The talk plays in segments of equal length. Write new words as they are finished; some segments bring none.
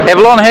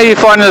Avalon, how are you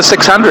finding the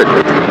 600?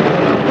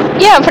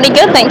 Yeah, pretty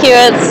good, thank you.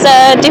 It's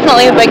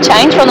definitely a big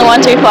change from the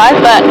 125,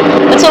 but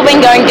it's all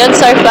been going good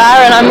so far,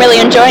 and I'm really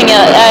enjoying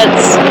it.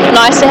 It's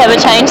nice to have a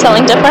change,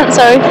 something different,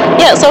 so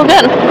yeah, it's all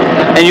good.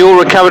 And you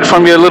all recovered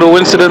from your little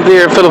incident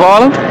there at Phillip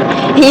Island?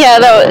 Yeah,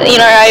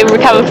 I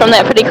recovered from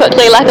that pretty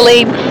quickly.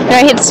 Luckily,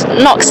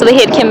 knocks to the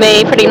head can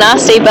be pretty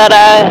nasty, but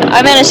I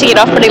managed to get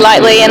off pretty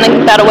lightly, and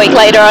about a week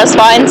later I was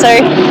fine,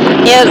 so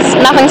yeah,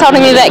 nothing's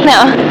holding me back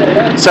now.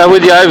 So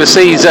with your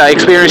overseas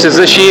experiences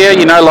this year,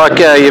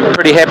 you're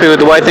pretty happy with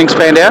the way things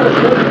panned out?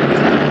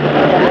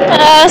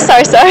 So.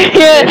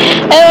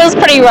 It was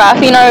pretty rough.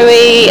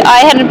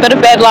 I had a bit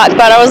of bad luck,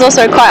 but I was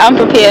also quite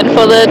unprepared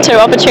for the 2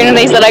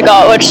 opportunities that I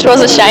got, which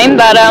was a shame.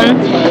 But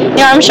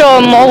I'm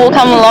sure more will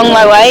come along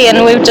my way,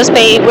 and we'll just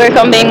work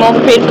on being more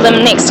prepared for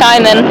them next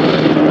time. And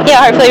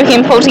yeah, hopefully we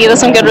can pull together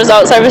some good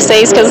results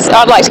overseas, because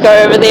I'd like to go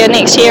over there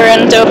next year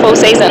and do a full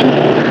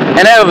season.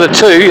 And out of the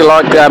 2,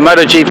 like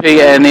MotoGP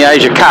and the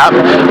Asia Cup,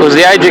 was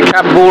the Asia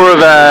Cup more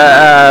of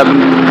an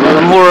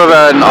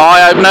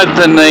eye opener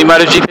than the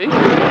MotoGP?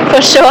 For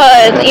sure,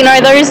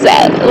 those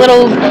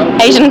little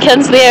Asian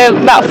kids, they're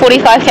about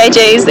 45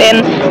 kgs,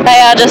 and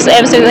they are just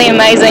absolutely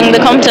amazing. The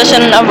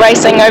competition of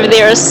racing over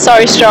there is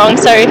so strong,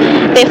 so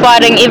they're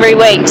fighting every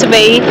week to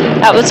be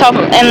at the top,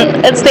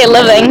 and it's their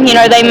living.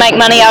 They make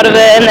money out of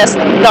it, and that's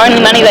the only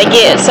money they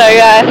get. So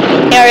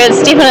it's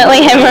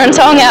definitely hammer and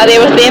tong out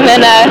there with them,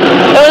 and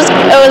it was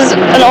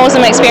an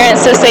awesome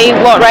experience to see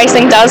what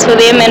racing does for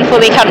them and for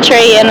their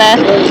country, and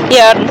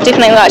I'd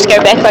definitely like to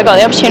go back if I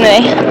got the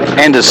opportunity.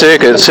 And the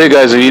circuit,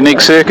 Sugo's a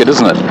unique circuit,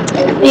 isn't it?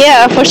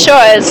 Yeah, for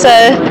sure. It's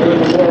a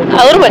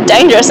little bit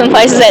dangerous in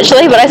places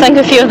actually, but I think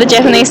a few of the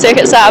Japanese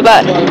circuits are.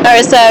 But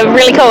it's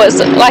really cool. It's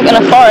like in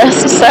a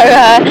forest, so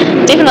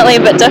definitely a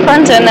bit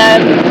different, and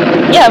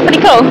pretty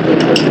cool.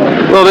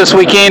 Well, this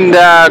weekend,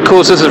 of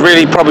course, this is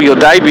really probably your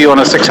debut on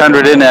a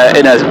 600 in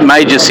a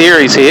major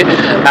series here.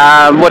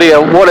 What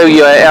are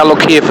your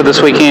outlook here for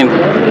this weekend?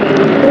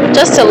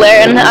 Just to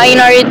learn,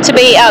 to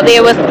be out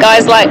there with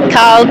guys like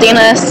Carl,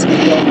 Dennis,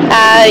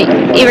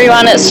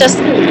 everyone. I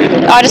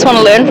just want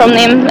to learn from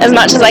them as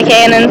much as I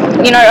can, and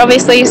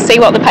obviously see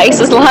what the pace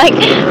is like.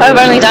 I've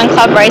only done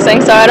club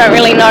racing, so I don't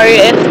really know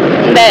if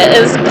that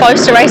is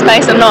close to race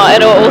pace or not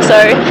at all. So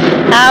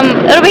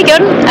it'll be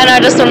good, and I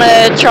just want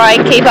to try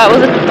and keep up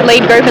with the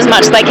lead group as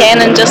much as I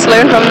can and just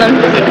learn from them.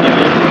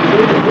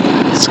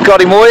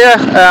 Scotty Moir,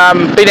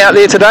 been out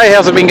there today.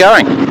 How's it been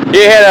going?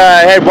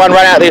 Yeah, had one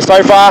run out there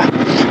so far.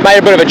 Made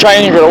a bit of a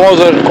change, but it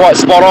wasn't quite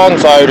spot on,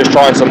 so just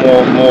trying some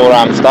more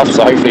stuff,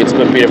 so hopefully it's a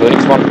bit better for the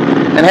next one.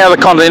 And how are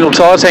the Continental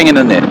tyres hanging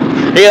in there?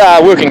 Yeah,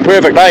 working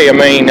perfect, eh? I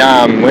mean,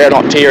 we're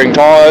not tearing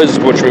tyres,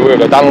 which we were with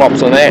the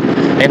Dunlops and that,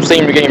 and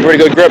seem to be getting pretty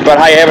good grip, but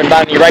hey, haven't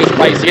done any race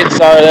pace yet, so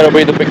that'll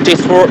be the big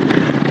test for it.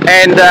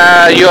 And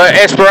your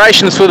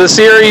aspirations for the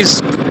series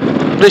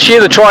this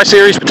year, the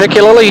Tri-Series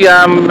particularly,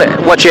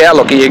 what's your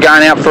outlook? Are you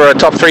going out for a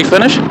top 3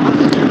 finish?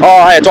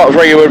 Oh, hey, a top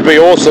 3 would be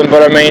awesome,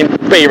 but I mean,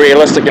 be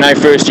realistic,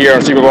 first year on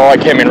Superbike,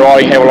 came in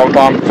riding, have a long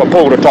time. If I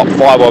pulled a top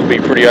 5, I'd be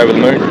pretty over the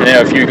moon, and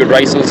have a few good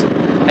races.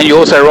 And you're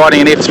also riding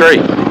an F3?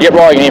 Yep,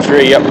 riding an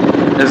F3, yep.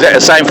 Is that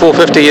the same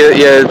 450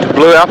 you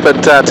blew up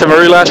at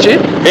Timaru last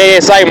year? Yeah,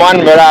 same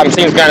one, but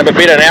seems going a bit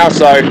better now,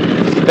 so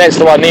that's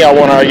the one there. I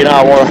want to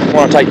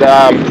take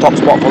the top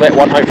spot for that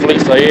one, hopefully,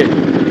 so yeah.